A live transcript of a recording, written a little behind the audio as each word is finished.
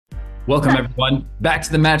Welcome everyone back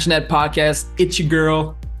to the MatchNet podcast. It's your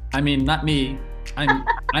girl. I mean, not me.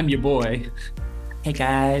 I'm your boy. Hey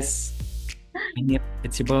guys.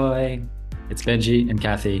 It's your boy. It's Benjy and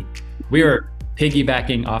Cathy. We are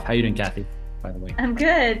piggybacking off. How you doing, Cathy? By the way, I'm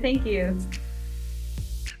good, thank you.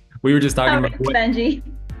 we were just talking How are about you, Benji?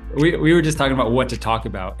 we were just talking about what to talk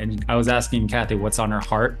about, and I was asking Cathy what's on her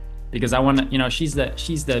heart because I want to. She's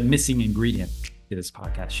the missing ingredient to this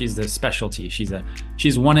podcast. She's the specialty.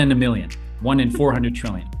 She's one in a million, one in 400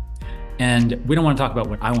 trillion. And we don't want to talk about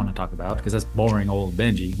what I want to talk about because that's boring old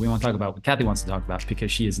Benjy. We want to talk about what Cathy wants to talk about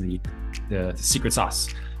because she is the secret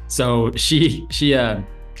sauce. So she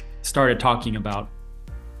started talking about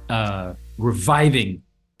reviving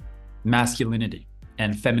masculinity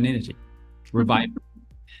and femininity, revive.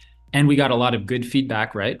 And we got a lot of good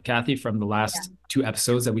feedback, right, Cathy, from the Yeah. last two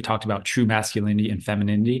episodes that we talked about true masculinity and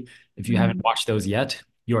femininity. If you haven't Mhm. watched those yet,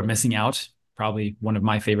 you are missing out. Probably one of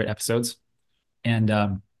my favorite episodes.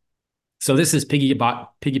 And so this is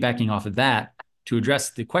piggybacking off of that to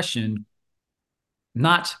address the question,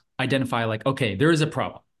 not identify like, okay, there is a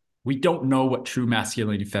problem. We don't know what true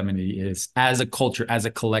masculinity femininity is as a culture, as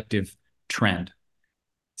a collective trend.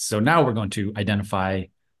 So now we're going to identify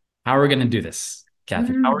how we're going to do this,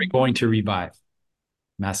 Cathy. How are we Mm. going to revive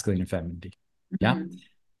masculinity and femininity? Yeah. Mhm.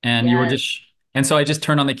 And you were Yes. just, and so I just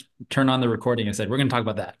turned on the recording and said, we're going to talk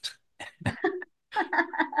about that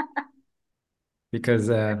because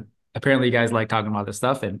apparently you guys like talking about this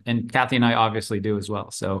stuff, and Cathy and I obviously do as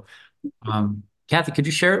well. So, Cathy, could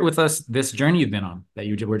you share it with us this journey you've been on that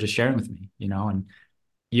you were just sharing with me? And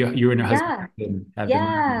you and your husband Yeah. have been.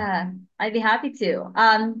 Yeah. I'd be happy to.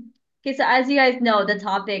 Okay, so as you guys know, the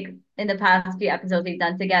topic in the past few episodes we've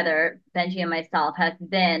done together, Benji and myself, has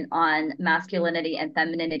been on masculinity and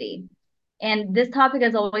femininity. And this topic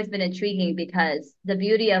has always been intriguing because the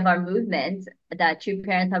beauty of our movement that True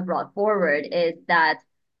Parents have brought forward is that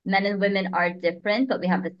men and women are different, but we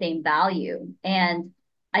have the same value. And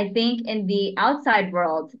I think in the outside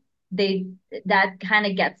world, they that kind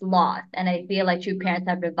of gets lost. And I feel like True Parents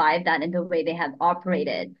have revived that in the way they have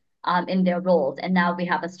operated in their roles. And now we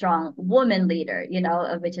have a strong woman leader,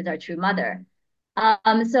 which is our true mother.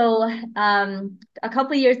 So a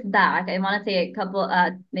couple of years back, I want to say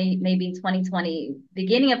maybe 2020,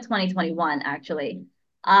 beginning of 2021, actually,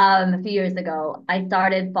 a few years ago, I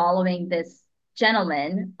started following this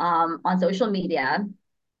gentleman on social media.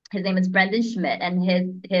 His name is Brendan Schmidt, and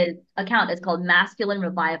his account is called Masculine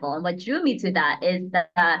Revival. And what drew me to that is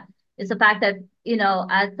the fact that,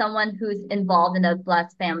 as someone who's involved in the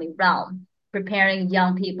blessed family realm, preparing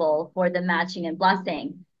young people for the matching and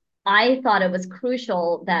blessing, I thought it was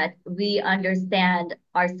crucial that we understand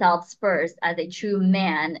ourselves first as a true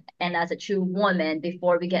man and as a true woman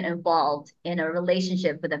before we get involved in a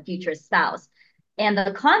relationship with a future spouse. And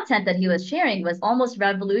the content that he was sharing was almost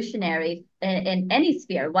revolutionary in any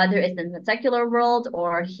sphere, whether it's in the secular world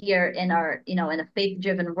or here in our, in a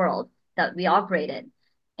faith-driven world that we operate in.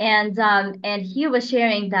 And he was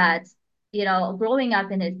sharing that, growing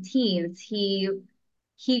up in his teens,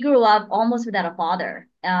 he grew up almost without a father.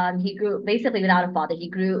 He grew basically without a father. He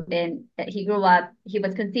grew up, he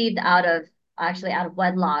was conceived out of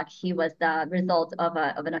wedlock. He was the result of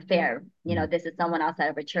an affair. This is someone outside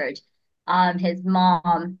of a church. His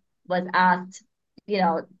mom was asked,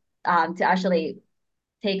 to actually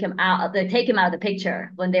take him out of the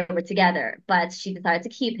picture when they were together, but she decided to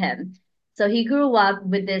keep him. So he grew up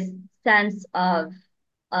with this sense of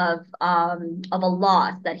a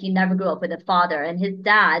loss that he never grew up with a father, and his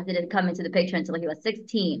dad didn't come into the picture until he was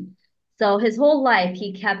 16. So his whole life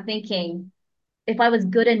he kept thinking, if I was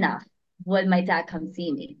good enough, would my dad come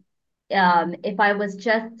see me? If I was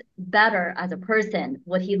just better as a person,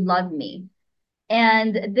 would he love me?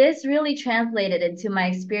 And this really translated into my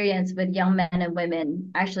experience with young men and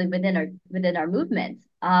women actually within our movement.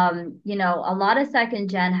 A lot of second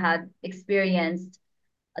gen have experienced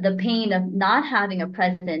the pain of not having a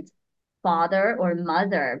present father or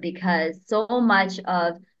mother because so much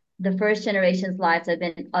of the first generation's lives have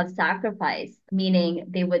been of sacrifice, meaning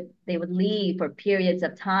they would leave for periods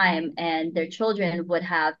of time and their children would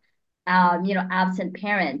have absent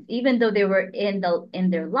parents. Even though they were in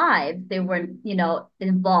their lives, they weren't,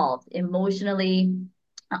 involved emotionally,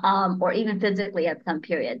 or even physically at some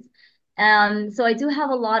periods. So I do have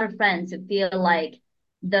a lot of friends who feel like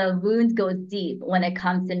the wound goes deep when it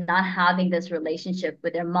comes to not having this relationship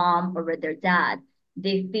with their mom or with their dad.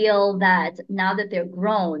 They feel that now that they're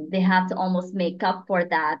grown, they have to almost make up for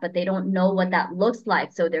that, but they don't know what that looks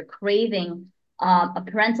like. So they're craving a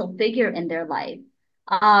parental figure in their life.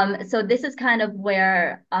 So this is kind of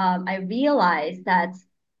where I realized that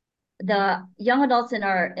the young adults in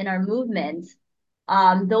our movement,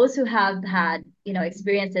 those who have had,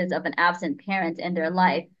 experiences of an absent parent in their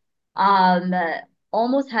life, um,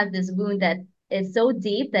 almost has this wound that is so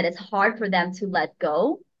deep that it's hard for them to let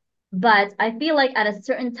go. But I feel like at a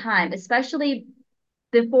certain time, especially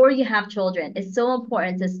before you have children, it's so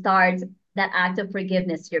important to start that act of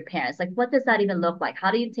forgiveness to your parents. Like, what does that even look like?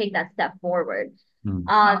 How do you take that step forward? Mm.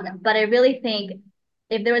 But I really think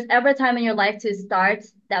if there was ever a time in your life to start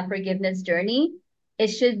that forgiveness journey, it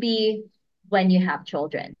should be when you have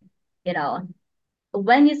children. You know,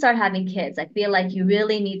 when you start having kids, I feel like you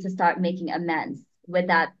really need to start making amends with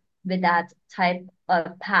that type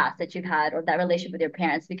of past that you've had or that relationship with your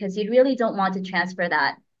parents because you really don't want to transfer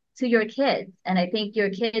that to your kids. And I think your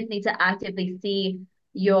kids need to actively see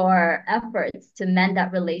your efforts to mend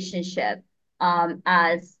that relationship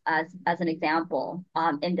as an example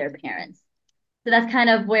in their parents. So that's kind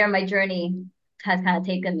of where my journey has kind of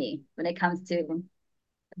taken me when it comes to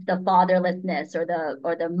the fatherlessness or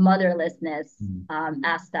the motherlessness Mm.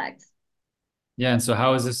 aspect. Yeah. And so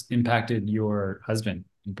how has this impacted your husband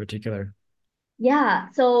in particular? Yeah.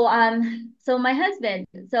 So my husband,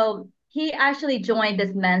 so he actually joined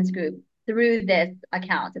this men's group through this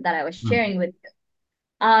account that I was Mm. sharing with you.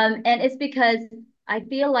 And it's because I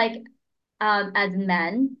feel like as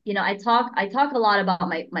men, I talk a lot about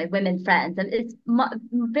my women friends, and it's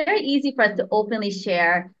very easy for us to openly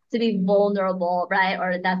share, to be vulnerable, right?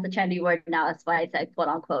 Or that's the trendy word now. That's why I said quote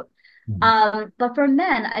unquote. Mm. But for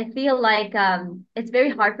men, I feel like it's very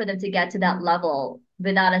hard for them to get to that level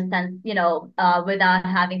without a sense, without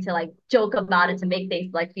having to like joke about it to make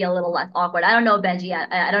things like feel a little less awkward. I don't know, Benji.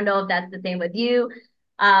 I don't know if that's the same with you.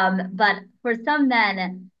 But for some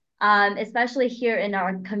men, especially here in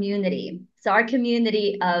our community, so our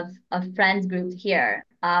community of friends group here,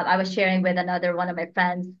 I was sharing with another one of my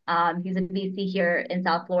friends. He's in BC here in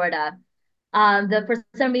South Florida. For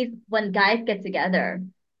some reason, when guys get together,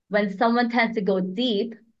 when someone tends to go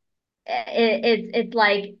deep, it's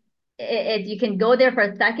like you can go there for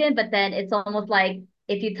a second, but then it's almost like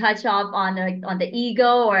if you touch off on the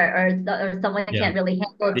ego or someone Yeah. can't really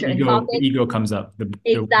handle certain The topics. ego comes up. The wall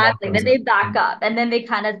Exactly. comes Then up. they back up and then they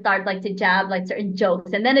kind of start like to jab like certain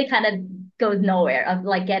jokes and then it kind of goes nowhere of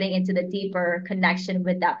like getting into the deeper connection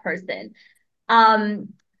with that person. Um,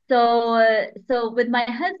 so with my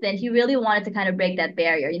husband, he really wanted to kind of break that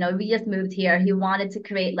barrier. We just moved here. He wanted to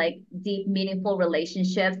create like deep, meaningful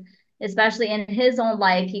relationships, especially in his own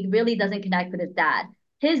life. He really doesn't connect with his dad.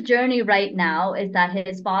 His journey right now is that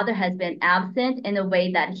his father has been absent in a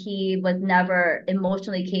way that he was never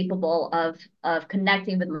emotionally capable of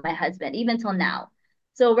connecting with my husband, even till now.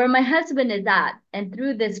 So where my husband is at, and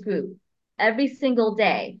through this group, every single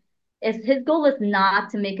day, his goal is not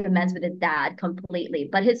to make amends with his dad completely,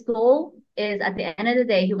 but his goal is at the end of the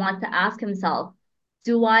day, he wants to ask himself,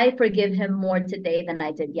 do I forgive him more today than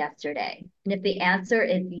I did yesterday? And if the answer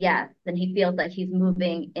is yes, then he feels like he's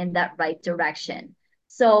moving in that right direction.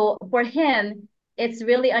 So for him, it's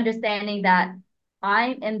really understanding that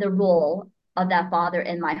I'm in the role of that father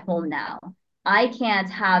in my home now. I can't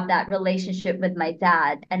have that relationship with my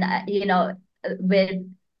dad and with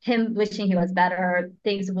him wishing he was better,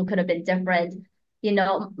 things could have been different.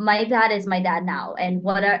 My dad is my dad now, and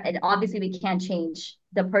obviously we can't change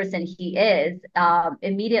the person he is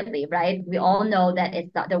immediately, right? We all know that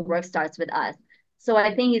the work starts with us. So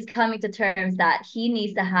I think he's coming to terms that he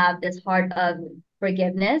needs to have this heart of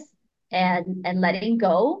forgiveness and letting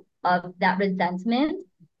go of that resentment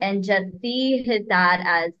and just see his dad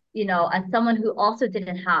as as someone who also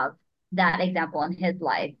didn't have that example in his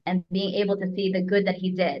life and being able to see the good that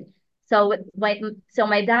he did. So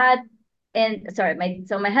my dad and sorry,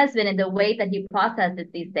 my husband and the way that he processes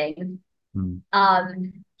these things, Mm.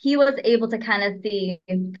 he was able to kind of see.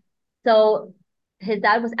 So his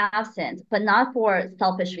dad was absent, but not for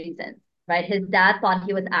selfish reasons, right? His dad thought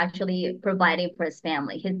he was actually providing for his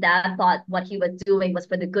family. His dad thought what he was doing was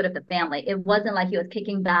for the good of the family. It wasn't like he was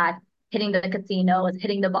kicking back, hitting the casinos,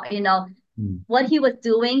 hitting the bar. Mm. What he was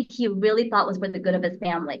doing, he really thought was for the good of his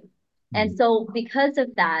family. And Mm. so because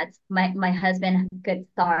of that, my husband could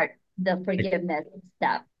start the Like forgiveness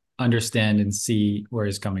step. understand and see where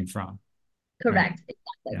he's coming from. Right. Correct. Yeah.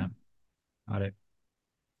 Exactly. Got it.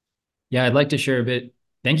 Yeah, I'd like to share a bit.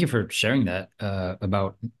 Thank you for sharing that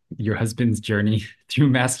about your husband's journey through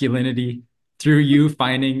masculinity, through you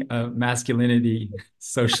finding a masculinity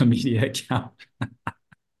social media account.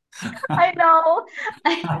 I know.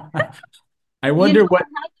 I, I you wonder know, what.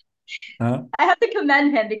 Uh, I have to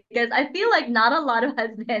commend him because I feel like not a lot of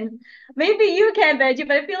husbands, maybe you can, Benji,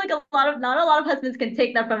 but I feel like not a lot of husbands can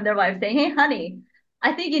take that from their wife saying, "Hey, honey,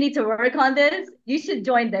 I think you need to work on this. You should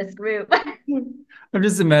join this group. I'm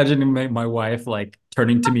just imagining my wife like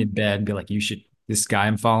turning to me in bed and be like, this guy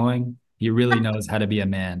I'm following, he really knows how to be a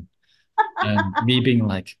man. And me being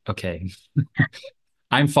like, okay,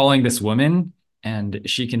 I'm following this woman and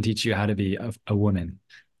she can teach you how to be a woman.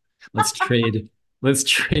 Let's trade, let's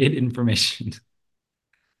trade information.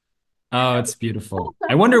 Oh, it's beautiful.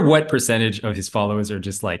 I wonder what percentage of his followers are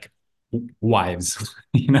just like wives,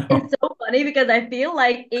 you know? It's so funny because I feel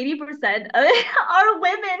like 80% of it are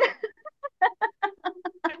women.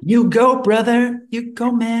 You go, brother. You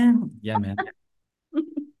go, man. Yeah, man.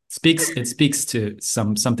 It speaks to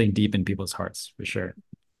something deep in people's hearts for sure.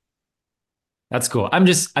 That's cool. I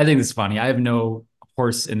think it's funny. I have no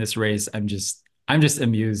horse in this race. I'm just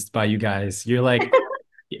amused by you guys. You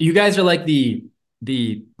guys are like the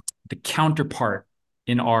the counterpart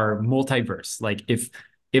in our multiverse. Like if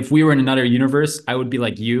we were in another universe, I would be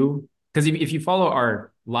like you. Because if you follow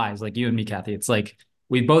our lives, like you and me, Cathy, it's like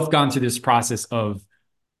we've both gone through this process of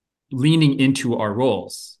leaning into our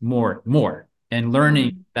roles more and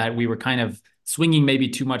learning Mhm. that we were kind of swinging maybe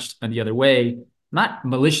too much on the other way, not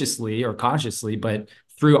maliciously or consciously, but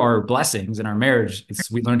through our blessings in our marriage,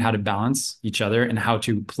 we learned how to balance each other and how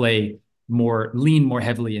to lean more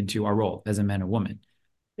heavily into our role as a man or woman.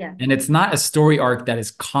 Yeah. And it's not a story arc that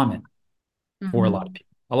is common for a lot of Mhm. people.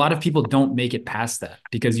 A lot of people don't make it past that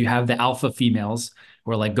because you have the alpha females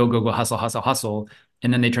who are like, go, go, go, hustle, hustle, hustle.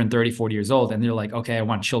 And then they turn 30, 40 years old and they're like, okay, I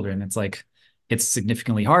want children. It's like, it's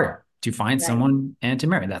significantly harder to find Right. someone and to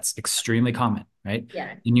marry. That's extremely common, right?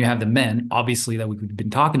 Yeah. And you have the men, obviously, that we've been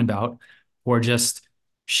talking about, who are just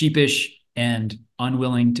sheepish and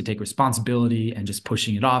unwilling to take responsibility and just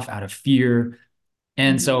pushing it off out of fear.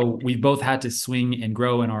 And Mhm. so we've both had to swing and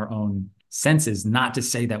grow in our own senses, not to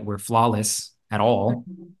say that we're flawless at all,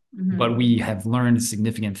 Mhm. but Mhm. we have learned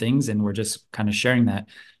significant things and we're just kind of sharing that.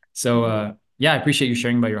 So Mhm. yeah, I appreciate you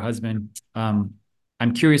sharing about your husband.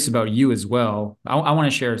 I'm curious about you as well. I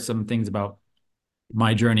want to share some things about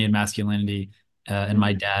my journey in masculinity and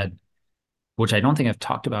my Mhm. dad, which I don't think I've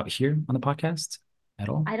talked about here on the podcast at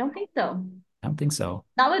all. I don't think so. I don't think so.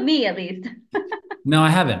 Not with me, at least. No, I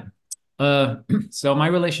haven't. Uh, so my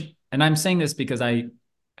relation, and I'm saying this because I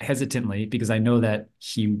hesitantly, because I know that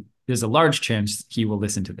there's a large chance he will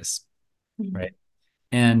listen to this, right? Mhm.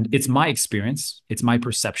 And it's my experience, it's my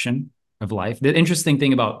perception of life. The interesting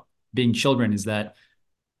thing about being children is that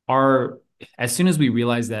our as soon as we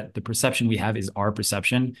realize that the perception we have is our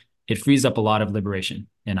perception, it frees up a lot of liberation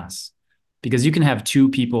in us. Because you can have two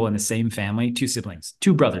people in the same family, two siblings,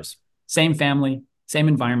 two brothers, same family, same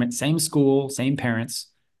environment, same school, same parents,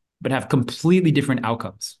 but have completely different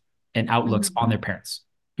outcomes and outlooks on Mhm. their parents.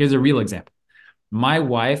 Here's a real example. My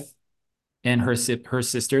wife and her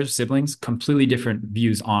sisters, siblings, completely different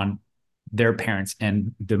views on their parents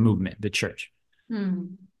and the movement, the church.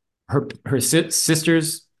 Mhm. Her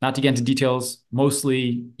sisters, not to get into details,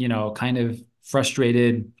 mostly, kind of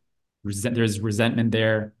frustrated. There's resentment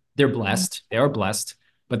there. They're Mhm. blessed. They are blessed,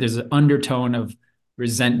 but there's an undertone of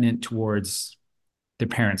resentment towards their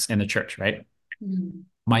parents and the church, right? Mhm.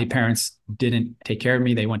 My parents didn't take care of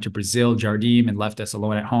me. They went to Brazil, Jardim, and left us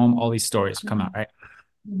alone at home. All these stories come out, Mhm. right?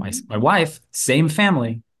 My, Mhm. my wife, same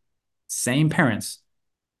family, same parents.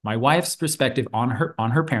 My wife's perspective on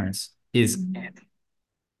her parents is Mhm.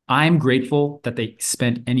 I'm grateful that they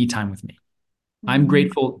spent any time with me. I'm Mhm.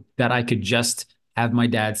 grateful that I could just have my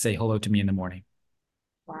dad say hello to me in the morning.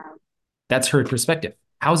 Wow. That's her perspective.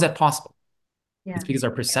 How is that possible? It's Yeah. because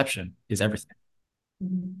our perception is everything.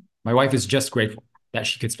 Mhm. My wife is just grateful that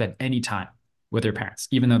she could spend any time with her parents,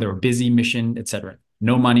 even though they were busy, mission, etc.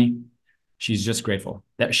 No money. She's just grateful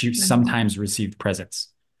that she Mhm. sometimes received presents.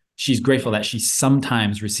 She's grateful Yeah. that she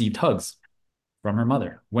sometimes received hugs from her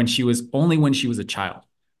mother when she was a child.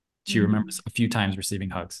 She Mhm. remembers a few times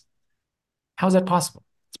receiving hugs. How is that possible?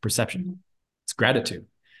 It's perception. Mhm. It's gratitude.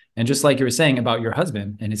 And just like you were saying about your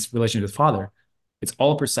husband and his relationship with father, it's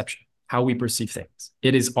all perception, how we perceive things.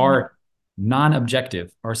 It is Mhm. our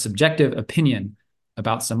non-objective, our subjective opinion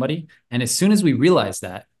about somebody. And as soon as we realize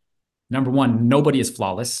that, number one, nobody is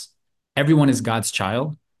flawless. Everyone is God's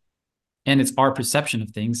child. And it's our perception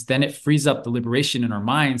of things. Then it frees up the liberation in our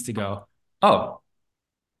minds to go, oh,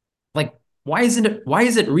 like, why is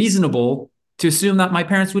it reasonable to assume that my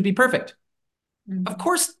parents would be perfect? Of Mhm.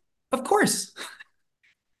 course, of course.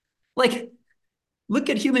 Like, look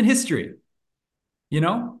at human history, you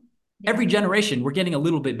know? Yeah. Every generation, we're getting a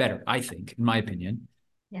little bit better, I think, in my opinion.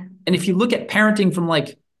 Yeah. And if you look at parenting from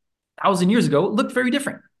like 1,000 years ago, it looked very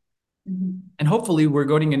different. Mhm. And hopefully we're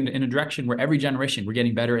going in a direction where every generation we're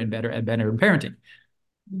getting better and better and better in parenting.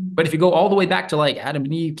 But Mhm. if you go all the way back to like Adam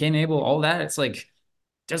and Eve, Cain and Abel, all that, it's like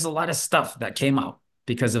There's a lot of stuff that came out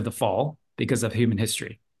because of the fall, because of human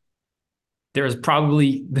history. There is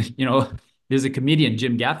probably, there's a comedian,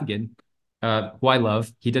 Jim Gaffigan, who I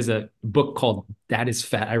love. He does a book called That Is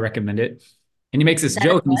Fat. I recommend it. And he makes this That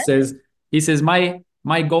is joke and what? he says,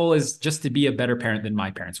 my goal is just to be a better parent than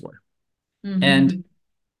my parents were. And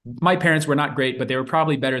Mm-hmm. my parents were not great, but they were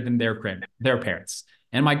probably better than their parents.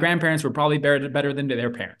 And my grandparents were probably better than their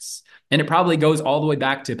parents. And it probably goes all the way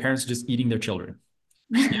back to parents just eating their children.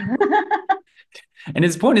 And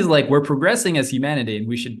his point is like, we're progressing as humanity and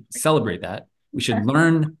we should celebrate that. We should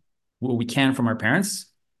learn what we can from our parents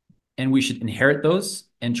and we should inherit those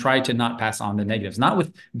and try to not pass on the negatives, not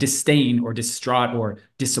with disdain or distraught or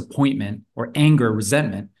disappointment or anger,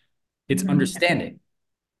 resentment. It's Mm-hmm. understanding.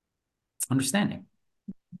 It's understanding.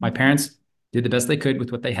 My parents did the best they could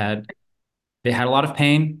with what they had. They had a lot of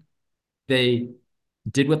pain. They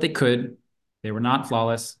did what they could. They were not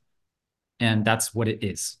flawless. And that's what it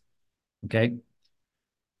is. Okay.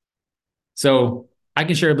 So I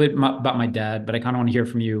can share a bit about my dad, but I kind of want to hear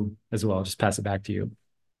from you as well. I'll just pass it back to you.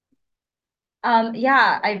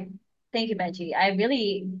 Yeah, I thank you, Benji. I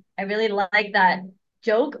really like that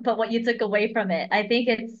joke, but what you took away from it, I think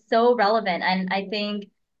it's so relevant, and I think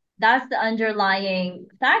that's the underlying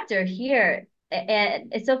factor here.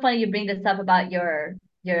 And it's so funny you bring this up about your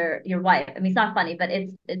wife. I mean, it's not funny, but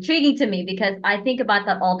it's intriguing to me because I think about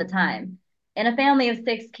that all the time. In a family of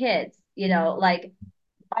six kids, like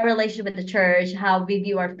our relationship with the church, how we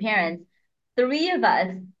view our parents, three of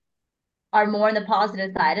us are more on the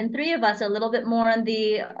positive side, and three of us are a little bit more on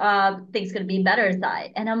the things could be better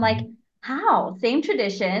side. And I'm like, how? Same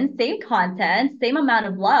tradition, same content, same amount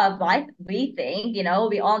of love. Why we think,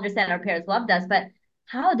 we all understand our parents loved us, but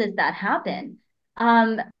how does that happen?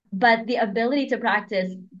 Um, but the ability to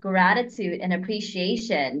practice gratitude and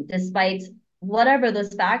appreciation despite whatever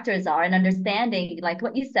those factors are, and understanding, like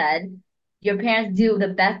what you said, your parents do the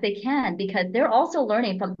best they can because they're also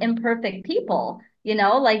learning from imperfect people,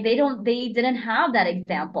 like they didn't have that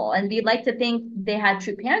example, and we like to think they had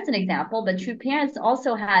true parents an example, but true parents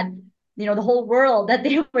also had, the whole world that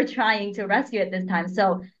they were trying to rescue at this time.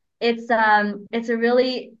 So it's a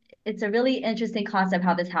really interesting concept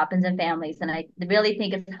how this happens in families, and I really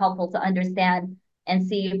think it's helpful to understand and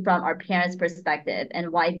see from our parents' perspective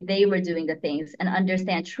and why they were doing the things, and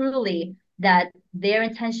understand truly that their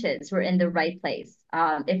intentions were in the right place,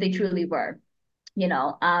 if they truly were, you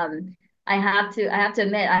know um I have to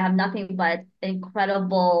admit, I have nothing but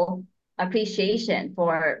incredible appreciation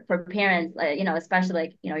for parents, especially,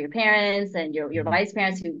 like, your parents and your Mhm. vice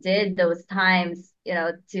parents who did those times,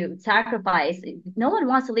 to sacrifice. No one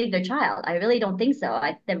wants to leave their child. I really don't think so.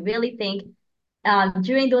 I really think,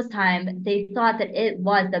 during those times, they thought that it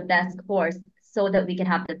was the best course so that we can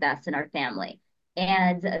have the best in our family.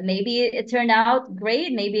 And maybe it turned out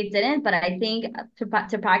great, maybe it didn't, but I think to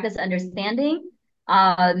practice understanding,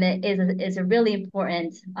 is a really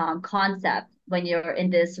important, concept when you're in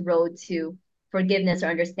this road to forgiveness, or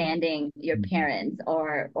understanding your parents,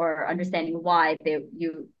 or understanding why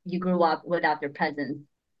you grew up without their presence.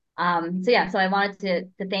 So yeah, so I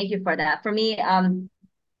wanted to thank you for that. For me, I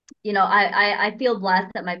feel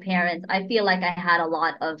blessed that my parents, I feel like I had a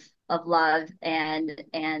lot of love, and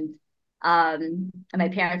my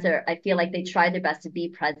parents are, I feel like they tried their best to be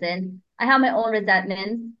present. I have my own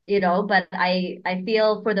resentments, but I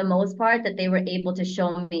feel for the most part that they were able to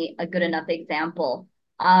show me a good enough example.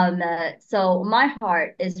 So my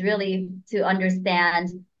heart is really to understand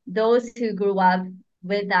those who grew up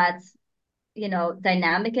with that,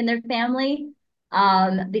 dynamic in their family,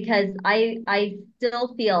 because I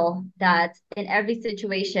still feel that in every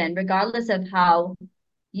situation, regardless of how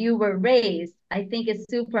you were raised, I think it's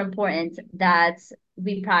super important that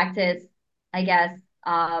we practice, I guess,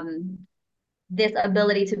 this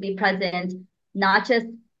ability to be present, not just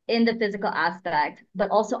in the physical aspect, but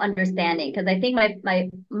also understanding. Because I think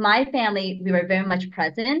my family, we were very much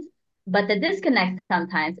present, but the disconnect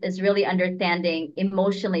sometimes is really understanding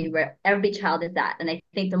emotionally where every child is at. And I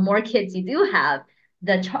think the more kids you do have,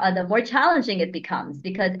 the more challenging it becomes,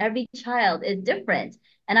 because every child is different.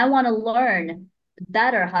 And I want to learn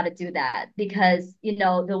better how to do that, because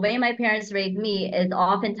the way my parents raised me is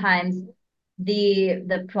oftentimes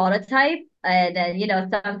the prototype. And then,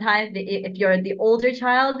 sometimes if you're the older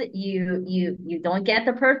child, you don't get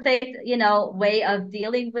the perfect, way of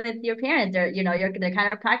dealing with your parents, or they're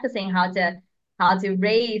kind of practicing how to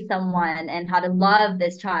raise someone and how to love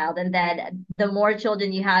this child. And then the more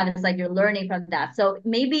children you have, it's like you're learning from that. So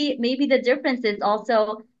maybe the difference is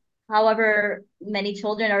also however many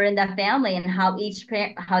children are in that family, and how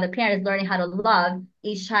the parent is learning how to love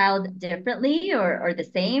each child differently, or the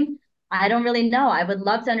same. I don't really know. I would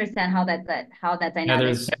love to understand how that Yeah,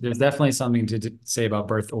 dynamic. there's definitely something to say about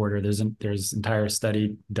birth order. There's entire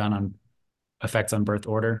study done on effects on birth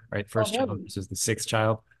order, right? Oh, First child really? versus the sixth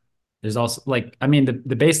child. There's also like, I mean,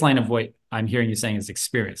 the baseline of what I'm hearing you saying is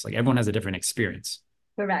experience. Like everyone has a different experience,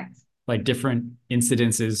 Correct. like different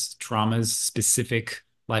incidences, traumas, specific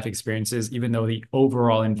life experiences, even though the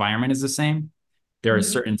overall environment is the same. There are Hmm.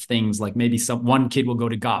 certain things like maybe one kid will go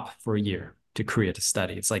to GOP for a year to Korea to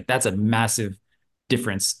study. It's like that's a massive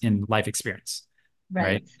difference in life experience, right?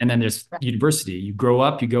 Right. And then there's Right. university. You grow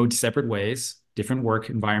up, you go to separate ways, different work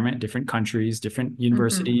environment, different countries, different Hmm.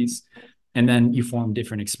 universities, and then you form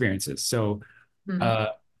different experiences. So, Hmm. uh,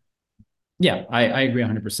 yeah, I agree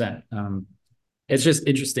 100%. It's just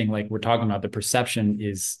interesting. Like we're talking about, the perception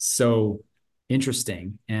is so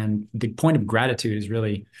interesting, and the point of gratitude is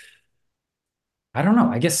really, I don't know.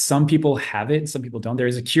 I guess some people have it, some people don't. There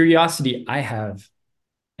is a curiosity I have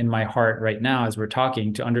in my heart right now as we're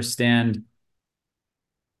talking to understand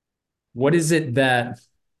what is it that,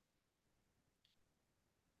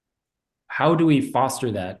 how do we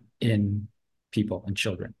foster that in people and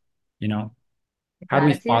children? You know, how do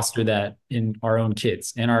we Gratitude. foster that in our own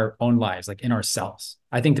kids, in our own lives, like in ourselves?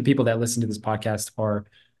 I think the people that listen to this podcast are,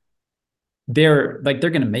 they're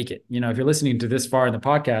going to make it. If you're listening to this far in the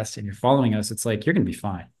podcast and you're following us, it's like you're going to be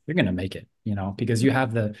fine. You're going to make it, because you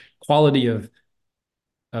have the quality of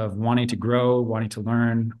wanting to grow, wanting to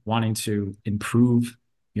learn, wanting to improve.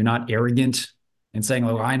 You're not arrogant and saying,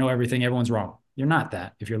 "Oh, I know everything. Everyone's wrong." You're not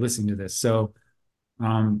that if you're listening to this. So,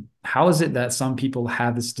 how is it that some people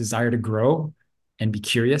have this desire to grow and be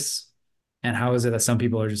curious, and how is it that some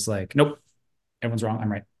people are just like, "Nope, everyone's wrong.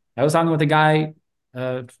 I'm right." I was talking with a guy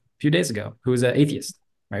a few days ago who was an atheist.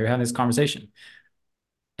 Right, we are having this conversation,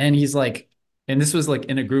 and he's like, and this was like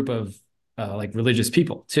in a group of like religious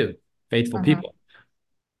people too, faithful Uh-huh. people.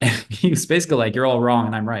 And he was basically like, "You're all wrong,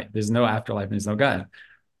 and I'm right. There's no afterlife, and there's no God."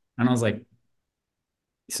 And I was like,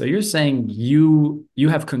 "So you're saying you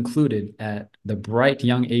have concluded at the bright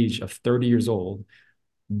young age of 30 years old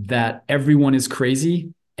that everyone is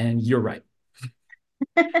crazy, and you're right.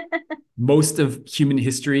 Most of human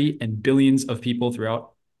history and billions of people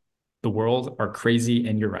throughout the world are crazy,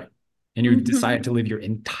 and you're right. And you decided to live your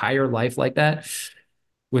entire life like that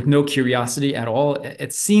with no curiosity at all.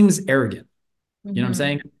 It seems arrogant. You know what I'm Hmm.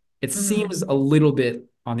 saying? It Hmm. seems a little bit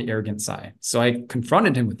on the arrogant side." So I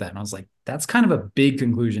confronted him with that. And I was like, that's kind of a big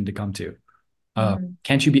conclusion to come to. Hmm.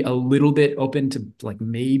 Can't you be a little bit open to, like,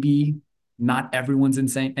 maybe not everyone's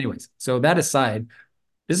insane? Anyways, so that aside,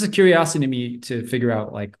 this is a curiosity to me to figure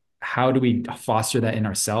out, like, how do we foster that in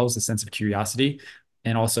ourselves, a sense of curiosity,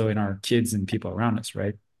 and also in our kids and people around us,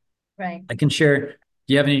 right? Right. I can share.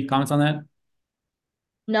 Do you have any comments on that?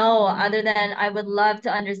 No, other than I would love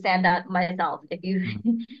to understand that myself. If you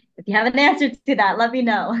Hmm. if you have an answer to that, let me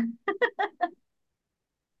know.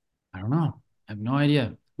 I don't know. I have no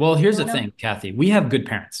idea. Well, here's the No, no. thing, Cathy. We have good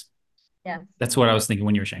parents. Yes. That's what I was thinking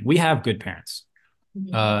when you were saying we have good parents.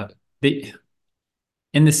 Mhm. Uh, they,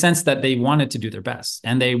 in the sense that they wanted to do their best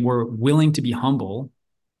and they were willing to be humble.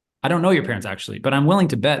 I don't know your parents actually, but I'm willing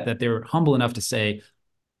to bet that they were humble enough to say,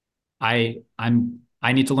 I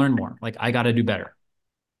need to learn more. Like I got to do better,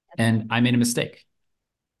 and I made a mistake."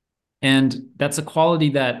 And that's a quality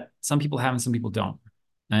that some people have and some people don't.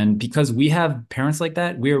 And because we have parents like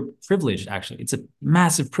that, we're privileged. Actually, it's a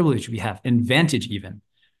massive privilege we have, advantage even,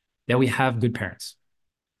 that we have good parents.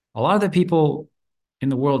 A lot of the people in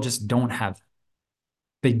the world just don't have.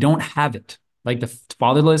 They don't have it. Like the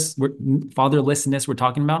fatherlessness we're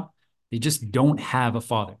talking about, they just don't have a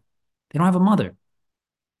father. They don't have a mother.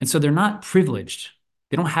 And so they're not privileged.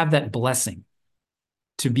 They don't have that blessing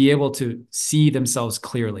to be able to see themselves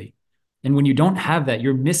clearly. And when you don't have that,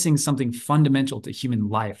 you're missing something fundamental to human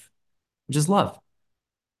life, which is love.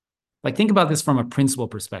 Like, think about this from a principle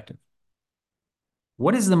perspective.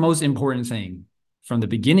 What is the most important thing from the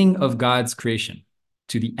beginning of God's creation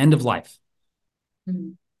to the end of life?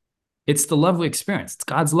 Mhm. It's the love we experience. It's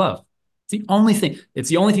God's love. It's the only thing. It's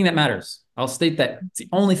the only thing that matters. I'll state that. It's the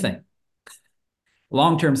only thing.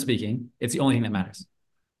 Long term speaking, it's the only thing that matters.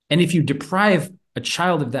 And if you deprive a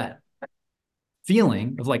child of that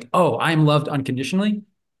feeling of like, "Oh, I'm loved unconditionally,"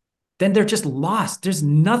 then they're just lost. There's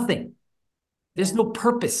nothing. There's Yeah. no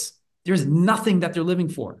purpose. There's nothing that they're living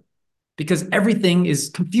for because everything is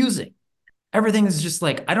confusing. Everything is just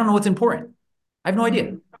like, I don't know what's important. I have no idea.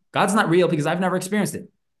 Hmm. God's not real because I've never experienced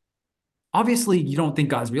it. Obviously, you don't think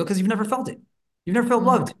God's real because you've never felt it. You've never felt Hmm.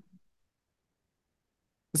 loved.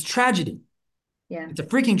 It's tragedy. Yeah. It's a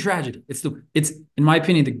freaking tragedy. It's in my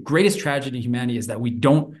opinion, the greatest tragedy in humanity is that we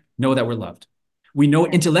don't know that we're loved. We know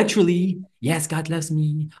intellectually, yes, God loves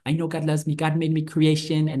me. I know God loves me. God made me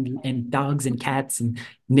creation and dogs and cats and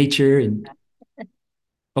nature. And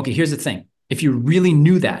okay, here's the thing. If you really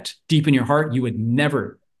knew that deep in your heart, you would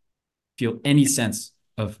never feel any sense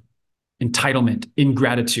of entitlement,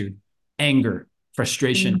 ingratitude, anger,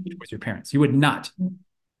 frustration Mm-hmm. towards your parents. You would not.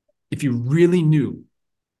 If you really knew,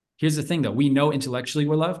 here's the thing though, we know intellectually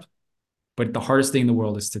we're loved, but the hardest thing in the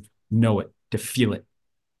world is to know it, to feel it,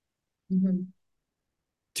 Mm-hmm.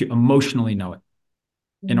 to emotionally know it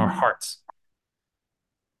in our Mm-hmm. hearts.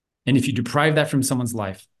 And if you deprive that from someone's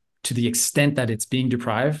life to the extent that it's being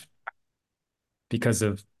deprived because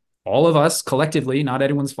of all of us collectively, not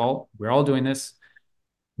anyone's fault, we're all doing this,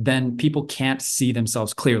 then people can't see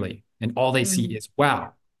themselves clearly. And all they see Mm-hmm. is,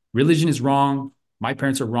 wow, religion is wrong. My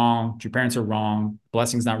parents are wrong. Your parents are wrong.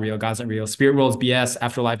 Blessing's not real. God's not real. Spirit world is BS.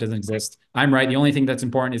 Afterlife doesn't exist. I'm right. The only thing that's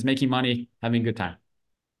important is making money, having a good time.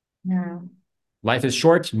 Yeah. Life is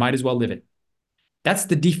short. You might as well live it. That's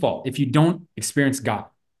the default. If you don't experience God,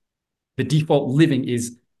 the default living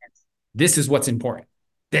is this is what's important.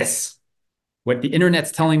 This, what the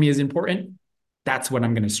internet's telling me is important, that's what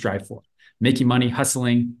I'm going to strive for. Making money,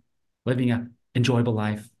 hustling, living an enjoyable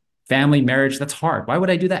life, family, marriage, that's hard. Why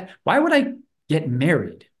would I do that? Why would I get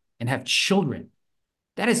married and have children?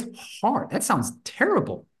 That is hard. That sounds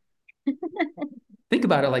terrible. Think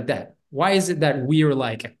about it like that. Why is it that we are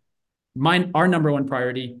like, our number one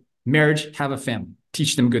priority, marriage, have a family,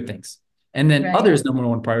 teach them good things. And then Right. others' number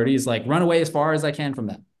one priority is like run away as far as I can from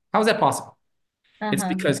them. How is that possible? It's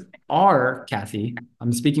Uh-huh. because our, Cathy,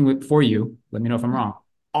 I'm speaking for you, let me know if I'm wrong.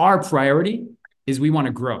 Our priority is we want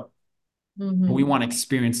to grow, we Mm-hmm. want to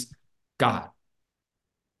experience God.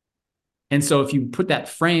 And so if you put that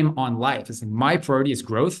frame on life, it's like my priority is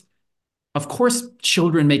growth, of course,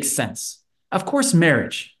 children make sense. Of course,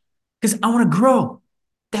 marriage, because I want to grow.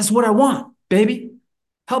 That's what I want, baby.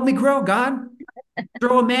 Help me grow, God.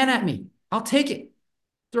 Throw a man at me. I'll take it.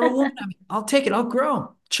 Throw a woman at me. I'll take it. I'll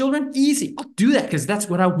grow. Children, easy. I'll do that because that's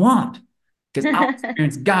what I want. Because I'll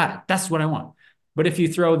experience God. That's what I want. But if you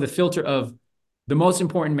throw the filter of the most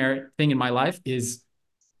important thing in my life is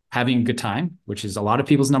having a good time, which is a lot of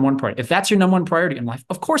people's number one priority. If that's your number one priority in life,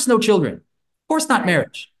 of course, no children. Of course, not Right.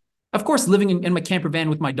 marriage. Of course, living in my camper van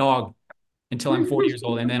with my dog until I'm 40 years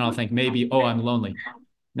old. And then I'll think maybe, oh, I'm lonely.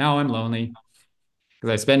 Now I'm lonely because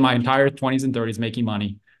I spend my entire 20s and 30s making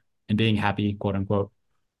money and being happy, quote unquote.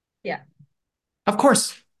 Yeah. Of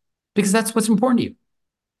course, because that's what's important to you.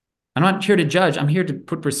 I'm not here to judge. I'm here to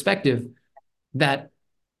put perspective that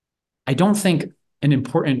I don't think an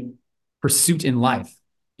important pursuit in life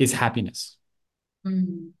is happiness.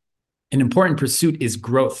 Mm-hmm. An important pursuit is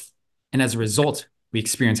growth. And as a result, we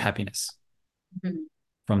experience happiness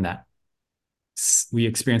from that. We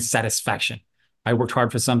experience satisfaction. I worked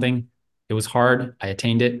hard for something. It was hard. I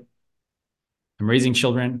attained it. I'm raising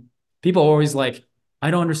children. People are always like, I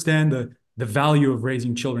don't understand the value of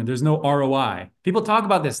raising children. There's no ROI. People talk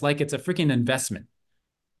about this like it's a freaking investment.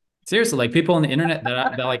 Seriously, like people on the internet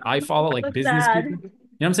that like I follow, like So business people. sad. You know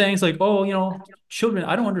what I'm saying? It's like, oh, children,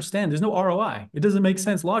 I don't understand. There's no ROI. It doesn't make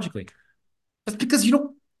sense logically. That's because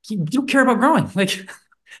you don't care about growing. Like,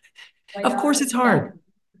 Oh my of course God. it's Yeah. hard.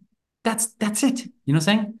 That's it. You know what I'm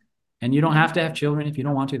saying? And you don't have to have children if you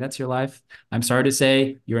don't want to. That's your life. I'm sorry to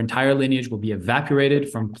say your entire lineage will be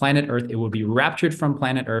evaporated from planet Earth. It will be raptured from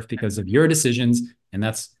planet Earth because of your decisions. And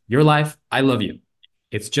that's your life. I love you.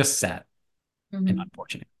 It's just sad and Mm-hmm.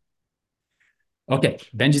 unfortunate. Okay,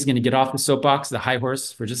 Benji's going to get off the soapbox, the high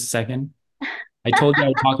horse, for just a second. I told you I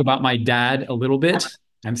would talk about my dad a little bit.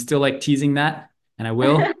 I'm still like teasing that, and I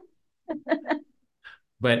will.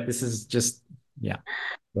 But this is just, yeah,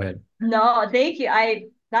 go ahead. No, thank you.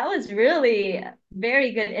 That was really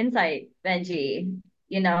very good insight, Benji.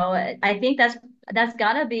 I think that's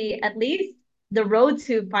gotta be at least the road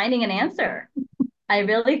to finding an answer. I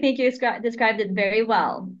really think you described it very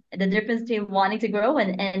well. The difference between wanting to grow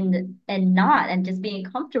and not, and just being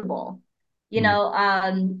comfortable.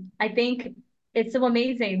 Mm, I think it's so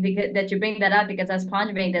amazing because that you bring that up because I was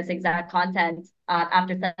pondering this exact content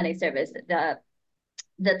after Sunday service.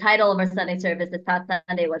 The title of our Sunday service this past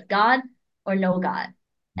Sunday was God or No God.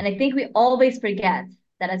 And I think we always forget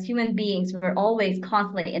that as human beings, we're always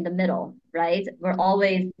constantly in the middle, right? We're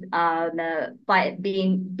always by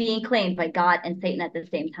being claimed by God and Satan at the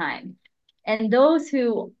same time. And those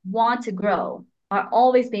who want to grow are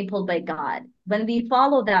always being pulled by God. When we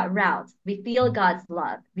follow that route, we feel God's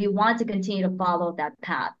love. We want to continue to follow that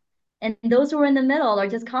path. And those who are in the middle are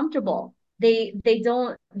just comfortable. They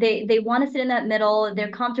don't they want to sit in that middle. They're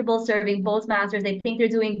comfortable serving both masters. They think they're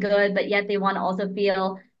doing good, but yet they want to also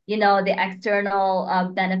feel, the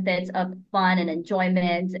external benefits of fun and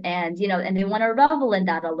enjoyment, and and they want to revel in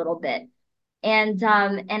that a little bit. And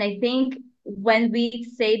I think when we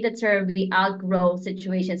say the term we outgrow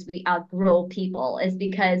situations, we outgrow people, is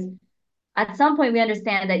because at some point we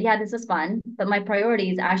understand that, yeah, this was fun, but my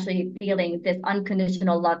priority is actually feeling this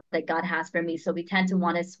unconditional love that God has for me. So we tend to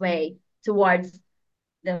want to sway towards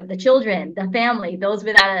the children, the family, those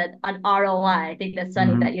without an ROI. I think that's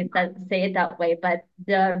funny that Mhm. you say it that way, but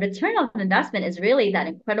the return of investment is really that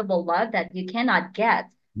incredible love that you cannot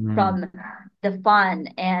get Mhm. from the fun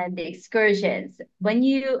and the excursions.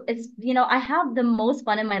 I have the most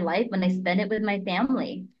fun in my life when I spend it with my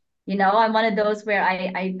family. I'm one of those where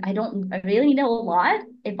I really know a lot.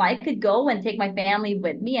 If I could go and take my family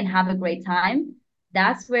with me and have a great time,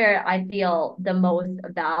 that's where I feel the most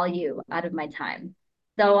value out of my time.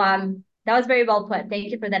 So that was very well put.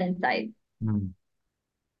 Thank you for that insight. Mhm.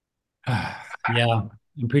 Yeah,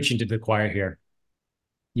 I'm preaching to the choir here.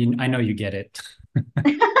 I know you get it.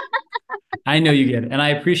 I know you get it, and I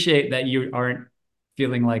appreciate that you aren't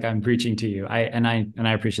feeling like I'm preaching to you. I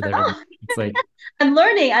appreciate that very much. Oh, It's like I'm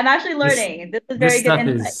learning. I'm actually this learning. This is very good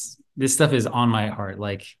insight. this stuff is on my heart.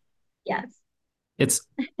 Like Yes. it's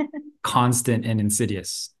constant and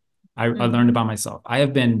insidious. I learned Mm-hmm. about myself.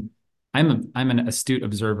 I'm an astute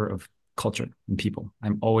observer of culture and people.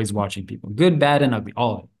 I'm always watching people, good, bad, and ugly,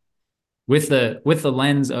 all of it, with the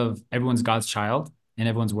lens of everyone's God's child and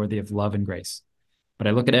everyone's worthy of love and grace. But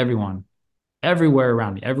I look at everyone, everywhere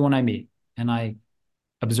around me, everyone I meet, and I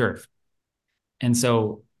observe. And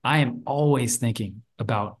so I am always thinking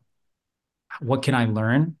about what can I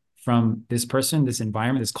learn from this person, this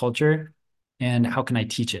environment, this culture, and how can I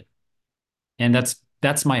teach it? And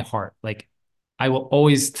that's my heart. Like I will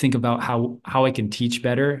always think about how I can teach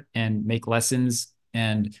better and make lessons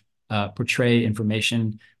and portray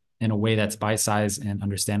information in a way that's bite-sized and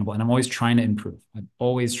understandable. And I'm always trying to improve. I'm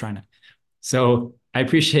always trying to. So I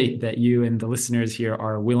appreciate that you and the listeners here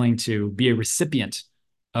are willing to be a recipient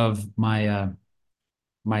of my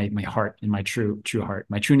heart and my true heart,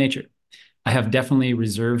 my true nature. I have definitely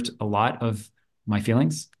reserved a lot of my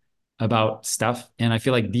feelings about stuff, and I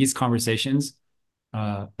feel like these conversations,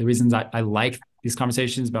 the reasons I like these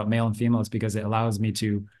conversations about male and female is because it allows me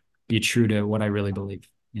to be true to what I really believe,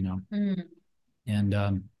 you know. Mm.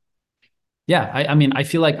 And yeah, I mean, I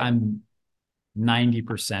feel like I'm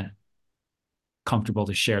 90% comfortable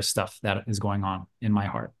to share stuff that is going on in my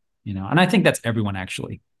heart, you know. And I think that's everyone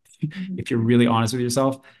actually. Mm-hmm. If you're really honest with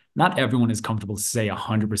yourself, not everyone is comfortable to say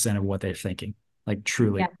 100% of what they're thinking. Like Yeah.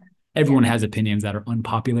 truly, Yeah. everyone has opinions that are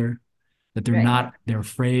unpopular, that Right. they're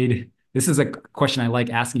afraid. This is a question I like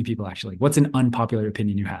asking people actually. What's an unpopular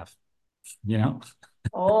opinion you have? You know,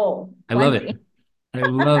 Oh, I love it. plenty. I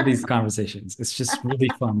love these conversations. It's just really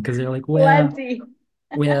fun because they're like, Plenty.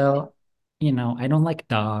 well, I don't like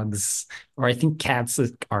dogs, or I think cats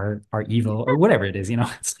are evil, or whatever it is.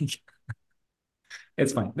 It's like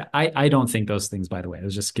it's fine. I don't think those things, by the way. I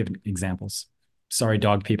was just giving examples. Sorry,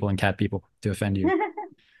 dog people and cat people, to offend you.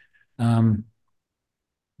 Um,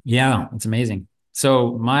 yeah, it's amazing.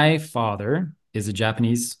 So my father is a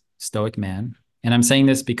Japanese stoic man, and I'm saying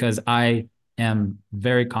this because I am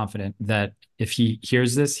very confident that if he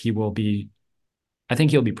hears this, I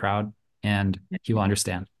think he'll be proud and he will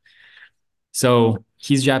understand. So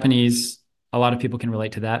he's Japanese. A lot of people can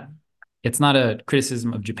relate to that. It's not a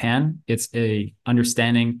criticism of Japan. It's a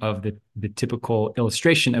understanding of the typical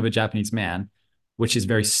illustration of a Japanese man, which is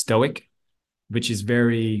very stoic, which is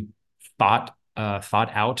very thought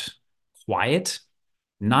out, quiet,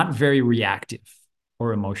 not very reactive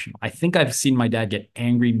or emotional. I think I've seen my dad get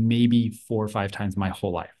angry maybe 4 or 5 times my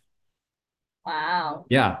whole life. Wow.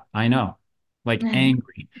 Yeah, I know. Like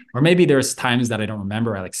angry. Or maybe there's times that I don't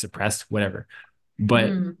remember, I like suppressed, whatever.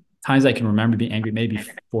 But Mm. times I can remember being angry, maybe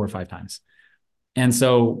 4 or 5 times. And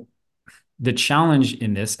so the challenge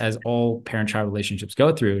in this, as all parent-child relationships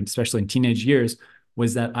go through, especially in teenage years,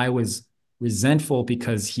 was that I was resentful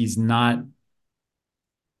because he's not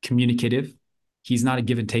communicative. He's not a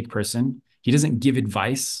give and take person. He doesn't give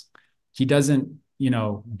advice. He doesn't,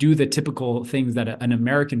 do the typical things that an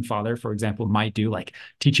American father, for example, might do, like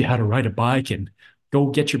teach you how to ride a bike and go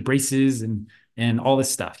get your braces and all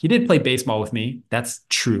this stuff. He did play baseball with me. That's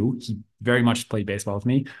true. He very much played baseball with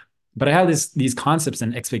me. But I have these concepts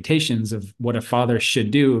and expectations of what a father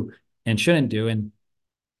should do and shouldn't do. And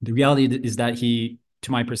the reality is that he,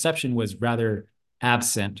 to my perception, was rather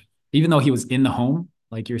absent, even though he was in the home.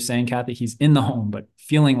 Like you're saying, Cathy, he's in the home, but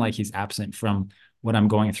feeling like he's absent from what I'm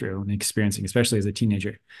going through and experiencing, especially as a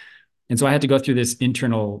teenager. And so I had to go through this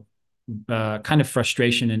internal kind of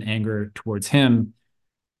frustration and anger towards him.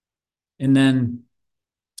 And then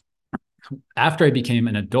After I became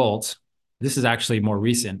an adult, this is actually more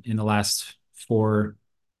recent in the last 4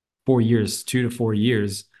 years, 2 to 4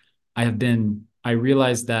 years, I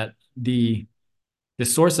realized that the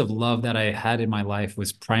source of love that I had in my life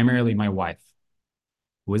was primarily my wife,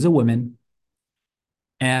 who was a woman,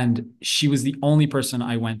 and she was the only person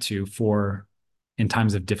I went to for in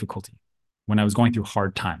times of difficulty. When I was going through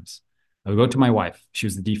hard times, I would go to my wife. She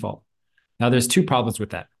was the default. Now, there's two problems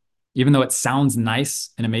with that. Even though it sounds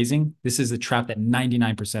nice and amazing, this is a trap that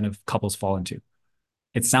 99% of couples fall into.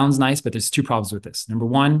 It sounds nice, but there's two problems with this. Number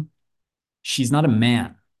one, she's not a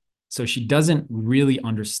man. So she doesn't really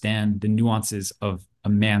understand the nuances of a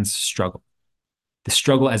man's struggle, the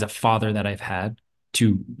struggle as a father that I've had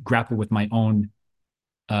to grapple with my own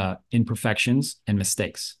imperfections and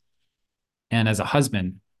mistakes. And as a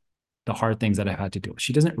husband, the hard things that I've had to do.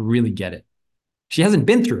 She doesn't really get it. She hasn't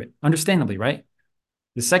been through it, understandably, right?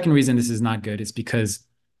 The second reason this is not good is because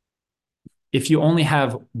if you only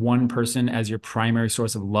have one person as your primary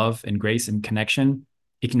source of love and grace and connection,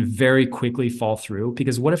 it can very quickly fall through.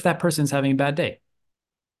 Because what if that person's having a bad day,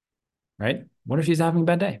 right? What if she's having a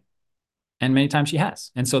bad day? And many times she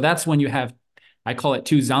has. And so that's when you have, I call it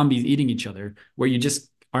two zombies eating each other, where you just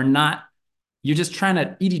are not, you're just trying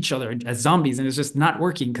to eat each other as zombies, and it's just not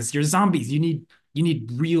working because you're zombies. You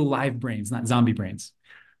need real live brains, not zombie brains.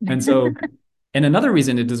 And so, and another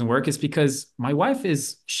reason it doesn't work is because my wife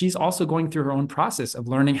she's also going through her own process of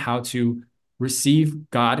learning how to receive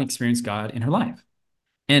God, experience God in her life.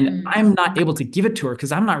 And I'm not able to give it to her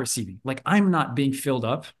because I'm not receiving. Like, I'm not being filled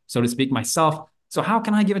up, so to speak, myself. So how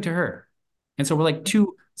can I give it to her? And so we're like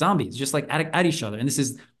two zombies, just like at each other. And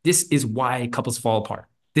this is why couples fall apart.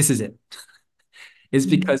 This is it. It's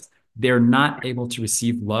because they're not able to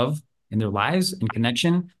receive love in their lives and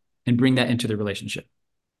connection and bring that into their relationship.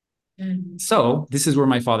 So this is where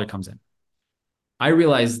my father comes in. I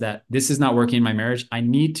realized that this is not working in my marriage. I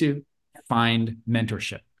need to find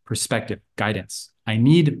mentorship, perspective, guidance. I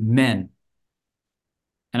need men.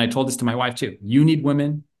 And I told this to my wife too. You need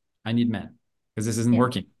women. I need men, because this isn't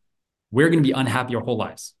working. We're going to be unhappy our whole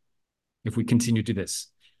lives if we continue to do this.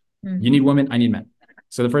 You need women. I need men.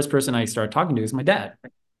 So the first person I started talking to is my dad.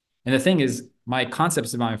 And the thing is, my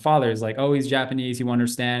concepts about my father is like, oh, he's Japanese. He won't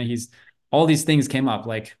understand. All these things came up.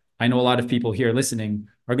 Like, I know a lot of people here listening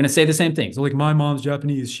are going to say the same things. So like, my mom's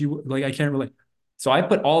Japanese. I can't relate. So I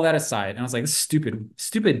put all that aside and I was like, this is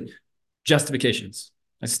stupid justifications.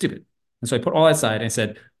 That's stupid. And so I put all that aside and I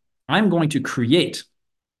said, I'm going to create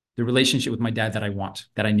the relationship with my dad that I want,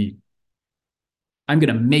 that I need. I'm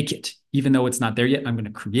going to make it, even though it's not there yet. I'm going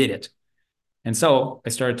to create it. And so I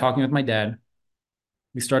started talking with my dad.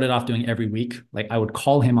 We started off doing every week. Like, I would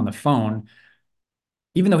call him on the phone.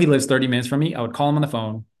 Even though he lives 30 minutes from me, I would call him on the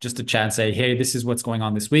phone just to chat and say, hey, this is what's going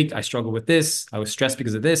on this week. I struggle with this. I was stressed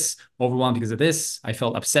because of this, overwhelmed because of this. I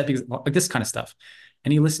felt upset because like this kind of stuff.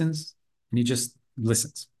 And he listens, and he just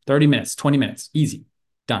listens. 30 minutes, 20 minutes, easy,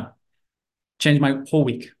 done. Changed my whole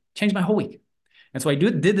week. And so I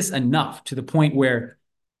did this enough to the point where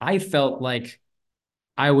I felt like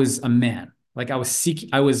I was a man. Like, how do I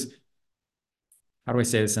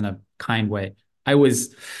say this in a kind way? I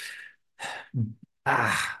was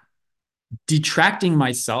detracting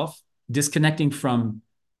myself, disconnecting from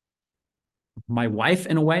my wife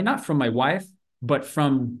in a way, not from my wife, but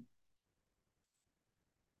from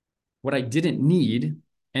what I didn't need,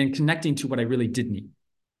 and connecting to what I really did need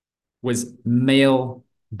was male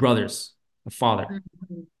brothers, a father.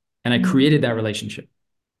 And I created that relationship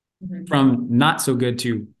from not so good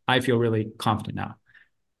to I feel really confident now.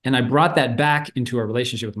 And I brought that back into a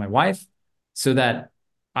relationship with my wife so that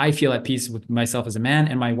I feel at peace with myself as a man,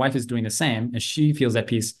 and my wife is doing the same, and she feels at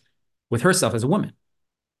peace with herself as a woman.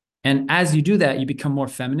 And as you do that, you become more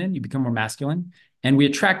feminine, you become more masculine, and we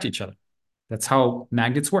attract each other. That's how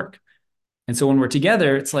magnets work. And so when we're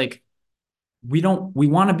together, it's like we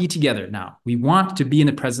want to be together now. We want to be in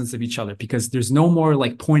the presence of each other, because there's no more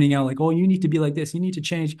like pointing out like, oh, you need to be like this, you need to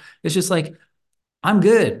change. It's just like, I'm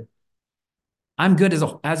good. I'm good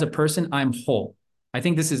as a person. I'm whole. I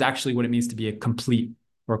think this is actually what it means to be a complete,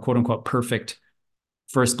 or quote unquote perfect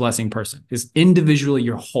first blessing person, is individually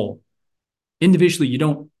you're whole. Individually,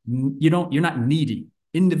 you're not needy.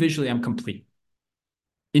 Individually, I'm complete.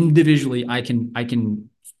 Individually, I can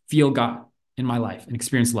feel God in my life and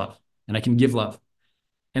experience love, and I can give love.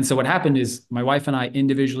 And so what happened is my wife and I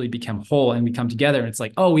individually become whole, and we come together, and it's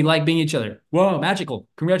like, oh, we like being each other. Whoa, magical.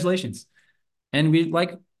 Congratulations. And we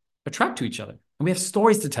like attract to each other. And we have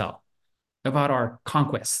stories to tell about our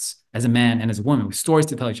conquests as a man and as a woman. We have stories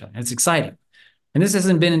to tell each other. And it's exciting. And this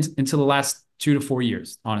hasn't been until the last 2 to 4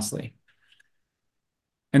 years, honestly.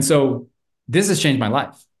 And so this has changed my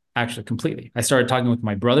life. actually completely. I started talking with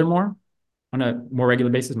my brother more on a more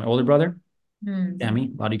regular basis, my older brother, Mm.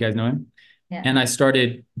 Sammy. A lot of you guys know him. Yeah. And I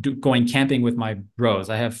started going camping with my bros.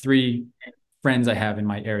 I have three friends I have in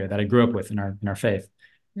my area that I grew up with in our faith.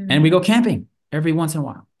 And we Mm. go camping every once in a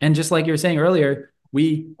while. And just like you were saying earlier,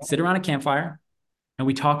 we sit around a campfire and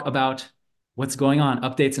we talk about what's going on,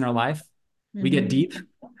 updates in our life. We get Mm-hmm. deep.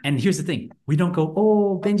 And here's the thing. We don't go,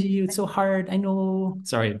 oh, Benji, it's so hard. I know.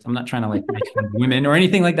 Sorry, I'm not trying to like make fun of women or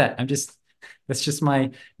anything like that. That's just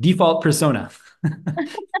my default persona.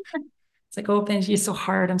 It's like, oh, Benji, it's so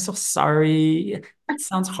hard. I'm so sorry. It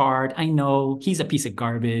sounds hard. I know. He's a piece of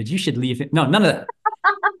garbage. You should leave him. No, none of that.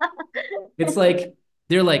 It's like,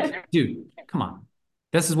 they're like, dude, come on.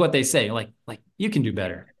 This is what they say. Like you can do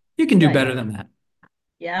better. You can do Right. better than that.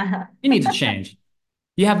 Yeah. You need to change.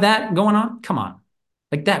 You have that going on? Come on.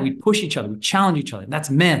 Like that, we push each other, we challenge each other. That's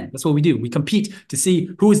men. That's what we do. We compete to see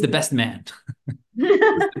who is the best man, who's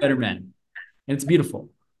the better man. And it's beautiful.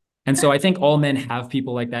 And so I think all men have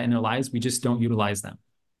people like that in their lives. We just don't utilize them.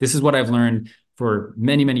 This is what I've learned for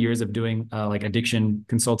many, many years of doing like addiction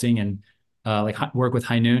consulting and like work with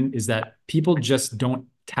High Noon is that people just don't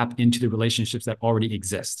tap into the relationships that already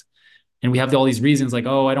exist. And we have all these reasons like,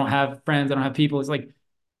 oh, I don't have friends, I don't have people. It's like,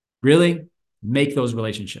 really make those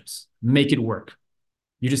relationships, make it work.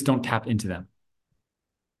 You just don't tap into them.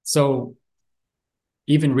 So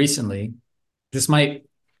even recently, this might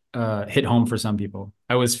hit home for some people.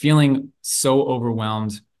 I was feeling so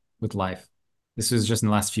overwhelmed with life. This was just in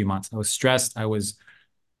the last few months. I was stressed. We're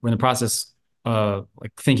in the process of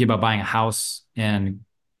like thinking about buying a house and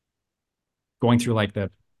going through like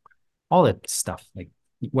all that stuff, like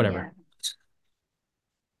Yeah. whatever.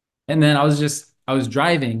 And then I was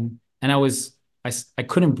driving and I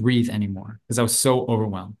couldn't breathe anymore because I was so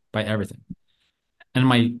overwhelmed by everything. And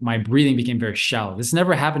my breathing became very shallow. This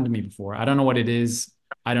never happened to me before. I don't know what it is.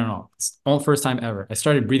 I don't know. It's all first time ever. I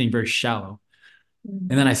started breathing very shallow.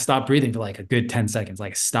 And then I stopped breathing for like a good 10 seconds.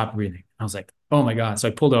 Like I stopped breathing. I was like, oh my God. So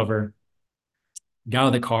I pulled over, got out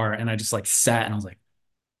of the car, and I just like sat and I was like,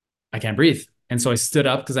 I can't breathe. And so I stood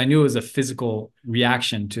up because I knew it was a physical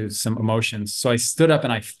reaction to some emotions. So I stood up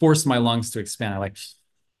and I forced my lungs to expand. I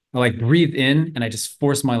like breathed in and I just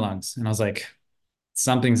forced my lungs. And I was like,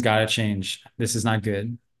 something's got to change. This is not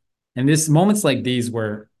good. And this moments like these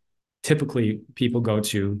where typically people go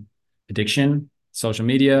to addiction, social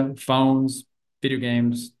media, phones, video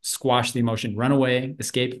games, squash the emotion, run away,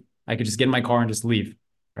 escape. I could just get in my car and just leave,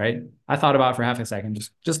 right? I thought about it for half a second,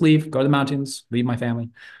 just leave, go to the mountains, leave my family.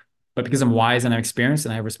 But because I'm wise and I'm experienced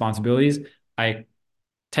and I have responsibilities, I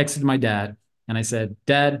texted my dad and I said,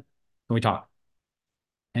 Dad, can we talk?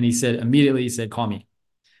 And he said, call me.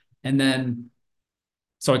 And then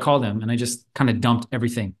so I called him and I just kind of dumped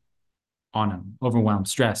everything on him, overwhelmed,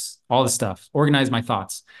 stress, all this stuff, organized my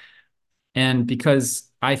thoughts. And because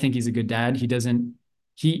I think he's a good dad, he doesn't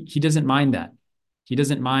mind that. He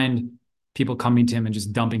doesn't mind people coming to him and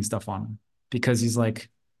just dumping stuff on him because he's like,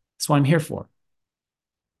 that's what I'm here for.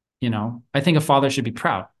 You know, I think a father should be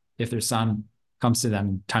proud if their son comes to them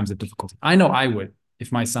in times of difficulty. I know I would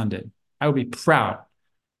if my son did. I would be proud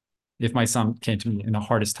if my son came to me in the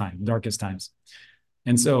hardest time, darkest times.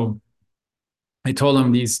 And so I told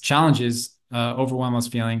him these challenges, overwhelm I was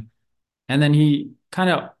feeling. And then he kind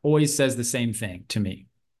of always says the same thing to me.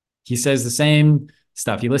 He says the same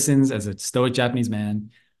stuff. He listens as a stoic Japanese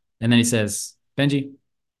man. And then he says, Benji,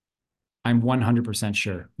 I'm 100%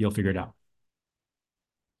 sure you'll figure it out.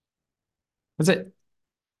 That's it.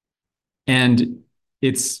 And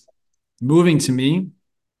it's moving to me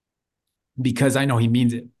because I know he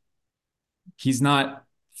means it. He's not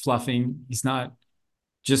fluffing. He's not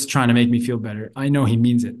just trying to make me feel better. I know he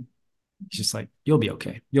means it. He's just like, you'll be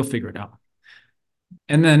okay. You'll figure it out.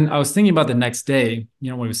 And then I was thinking about the next day,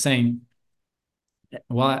 you know, what he was saying.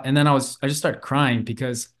 Well, and then I just started crying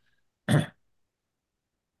because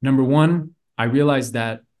number one, I realized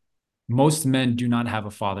that most men do not have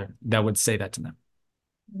a father that would say that to them.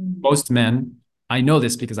 Mm. Most men, I know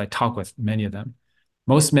this because I talk with many of them.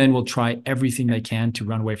 Most men will try everything they can to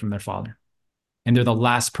run away from their father. And they're the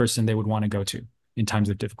last person they would want to go to in times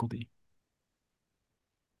of difficulty.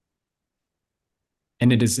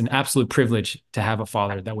 And it is an absolute privilege to have a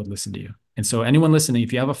father that would listen to you. And so, anyone listening,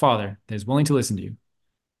 if you have a father that is willing to listen to you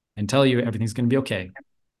and tell you everything's going to be okay,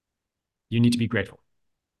 you need to be grateful.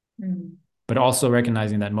 Mm. But also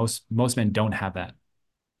recognizing that most men don't have that.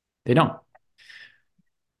 They don't.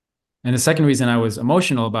 And the second reason I was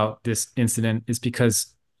emotional about this incident is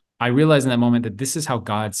because I realized in that moment that this is how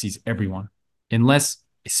God sees everyone. Unless,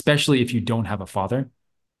 especially if you don't have a father,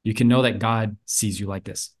 you can know that God sees you like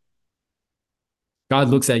this. God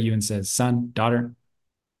looks at you and says, son, daughter,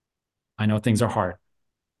 I know things are hard.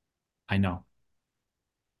 I know.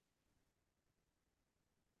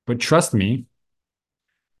 But trust me,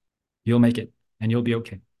 you'll make it and you'll be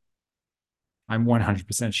okay. I'm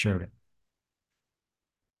 100% sure of it.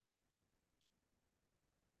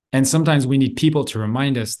 And sometimes we need people to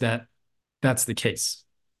remind us that that's the case.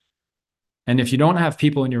 And if you don't have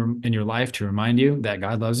people in your life to remind you that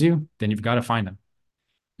God loves you, then you've got to find them.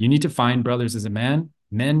 You need to find brothers as a man,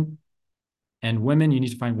 men, and women. You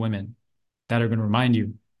need to find women that are going to remind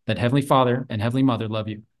you that Heavenly Father and Heavenly Mother love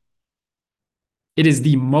you. It is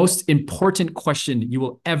the most important question you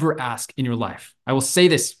will ever ask in your life. I will say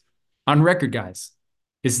this on record, guys.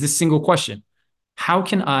 Is this single question: how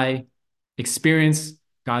can I experience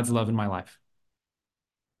God's love in my life?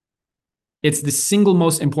 It's the single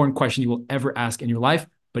most important question you will ever ask in your life,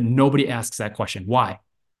 but nobody asks that question. Why?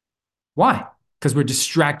 Why? Because we're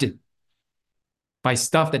distracted by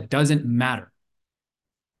stuff that doesn't matter.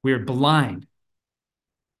 We are blind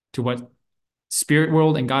to what spirit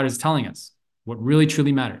world and God is telling us, what really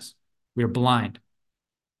truly matters. We are blind.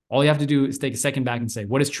 All you have to do is take a second back and say,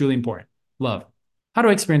 what is truly important? Love. How do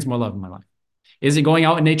I experience more love in my life? Is it going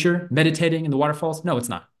out in nature, meditating in the waterfalls? No, it's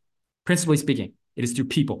not. Principally speaking, it is through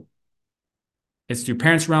people. It's through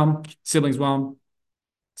parents' realm, siblings' realm,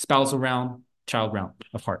 spousal realm, child realm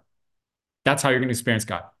of heart. That's how you're going to experience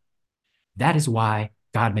God. That is why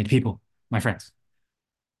God made people, my friends.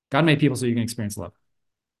 God made people so you can experience love.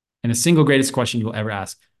 And the single greatest question you will ever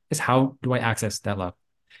ask is, how do I access that love?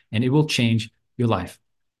 And it will change your life.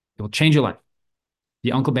 It will change your life.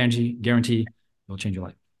 The Uncle Benjy guarantee it will change your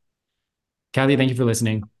life. Cathy, thank you for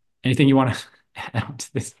listening. Anything you want to add on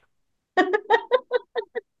to this?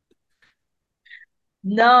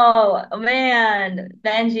 No, man,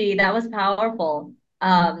 Benjy, that was powerful.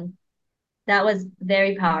 That was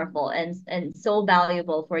very powerful and so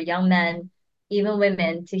valuable for young men, even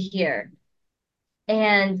women, to hear.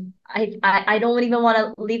 And I don't even want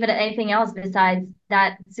to leave it at anything else besides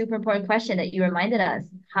that super important question that you reminded us.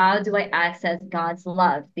 How do I access God's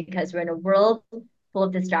love? Because we're in a world full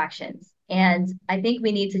of distractions. And I think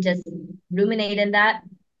we need to just ruminate in that,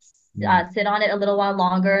 sit on it a little while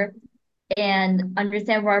longer, and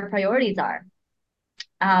understand where our priorities are.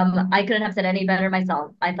 I couldn't have said any better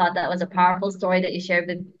myself. I thought that was a powerful story that you shared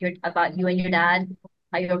with about you and your dad,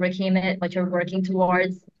 how you overcame it, what you're working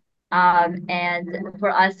towards. And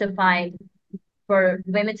for us to find, for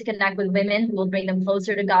women to connect with women who will bring them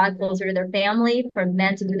closer to God, closer to their family, for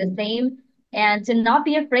men to do the same, and to not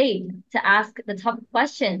be afraid to ask the tough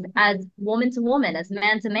questions as woman to woman, as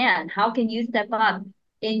man to man. How can you step up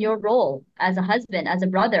in your role as a husband, as a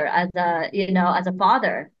brother, as a, as a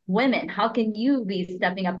father? Women, how can you be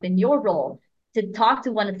stepping up in your role to talk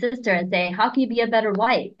to one sister and say, how can you be a better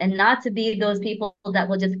wife? And not to be those people that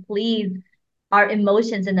will just please our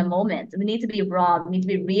emotions in the moment. We need to be raw, we need to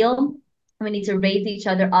be real. We need to raise each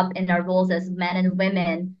other up in our roles as men and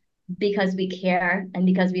women because we care and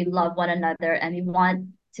because we love one another and we want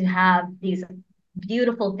to have these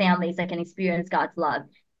beautiful families that can experience God's love.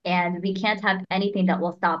 And we can't have anything that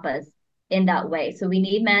will stop us in that way. So we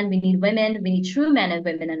need men, we need women, we need true men and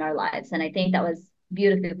women in our lives. And I think that was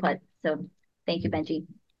beautifully put. So thank you, Benjy.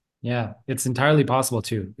 Yeah, it's entirely possible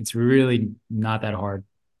too. It's really not that hard.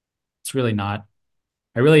 It's really not.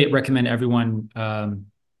 I really recommend everyone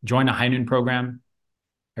join a high noon program.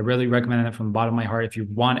 I really recommend it from the bottom of my heart. If you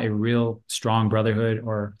want a real strong brotherhood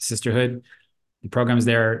or sisterhood, the program's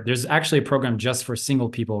there. There's actually a program just for single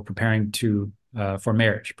people preparing for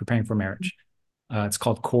marriage, preparing for marriage. It's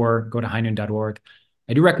called CORE. Go to highnoon.org.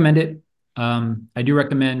 I do recommend it. I do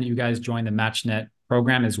recommend you guys join the MatchNet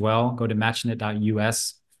program as well. Go to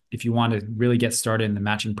matchnet.us if you want to really get started in the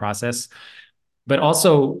matching process. But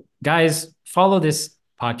also, guys, follow this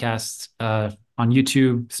podcast on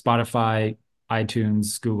YouTube, Spotify,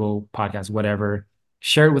 iTunes, Google Podcasts, whatever.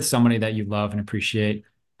 Share it with somebody that you love and appreciate.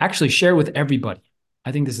 Actually, share it with everybody.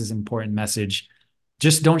 I think this is an important message.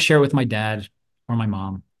 Just don't share it with my dad or my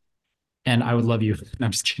mom. And I would love you. No,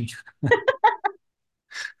 I'm just kidding.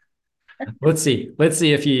 Let's see. Let's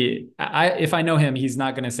see if I know him, he's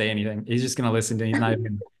not going to say anything. He's just going to listen to. He's not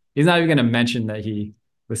even going to mention that he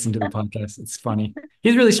listened to the podcast. It's funny.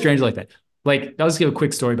 He's really strange like that. Like, I'll just give a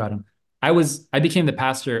quick story about him. I became the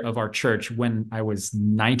pastor of our church when I was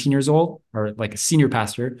 19 years old, or like a senior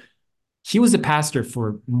pastor. He was a pastor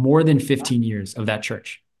for more than 15 years of that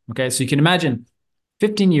church. Okay. So you can imagine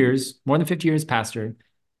 15 years, more than 50 years pastor,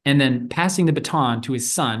 and then passing the baton to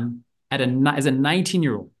his son as a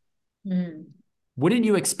 19-year-old. Mm. Wouldn't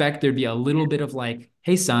you expect there'd be a little bit of like,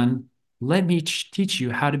 hey, son, let me teach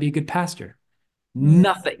you how to be a good pastor? Mm.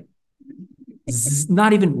 Nothing.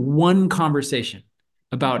 Not even one conversation.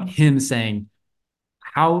 about him saying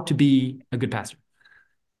how to be a good pastor.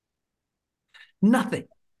 Nothing.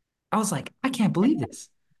 I was like, I can't believe this.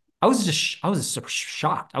 I was just so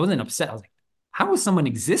shocked. I wasn't upset. I was like, how would someone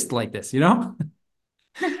exist like this, you know?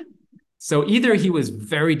 So either he was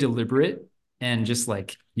very deliberate and just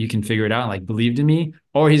like, you can figure it out and like believed in me,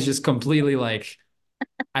 or he's just completely like,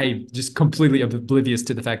 I just completely oblivious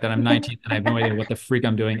to the fact that I'm 19 and I have no idea what the freak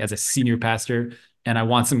I'm doing as a senior pastor and I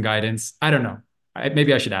want some guidance. I don't know.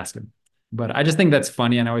 Maybe I should ask him, but I just think that's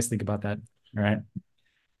funny. And I always think about that. All right.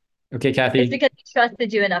 Okay, It's Cathy. because he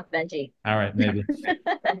trusted you enough, Benji. All right, maybe.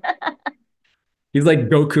 He's like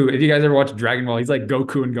Goku. If you guys ever watch Dragon Ball, he's like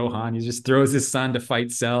Goku and Gohan. He just throws his son to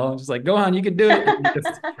fight Cell. Just like, Gohan, you can do it.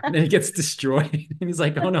 And then he gets destroyed. And he's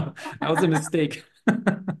like, oh no, that was a mistake.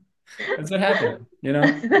 That's what happened, you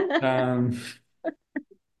know?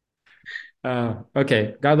 Um,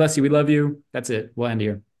 okay. God bless you. We love you. That's it. We'll end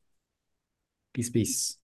here. Peace, peace.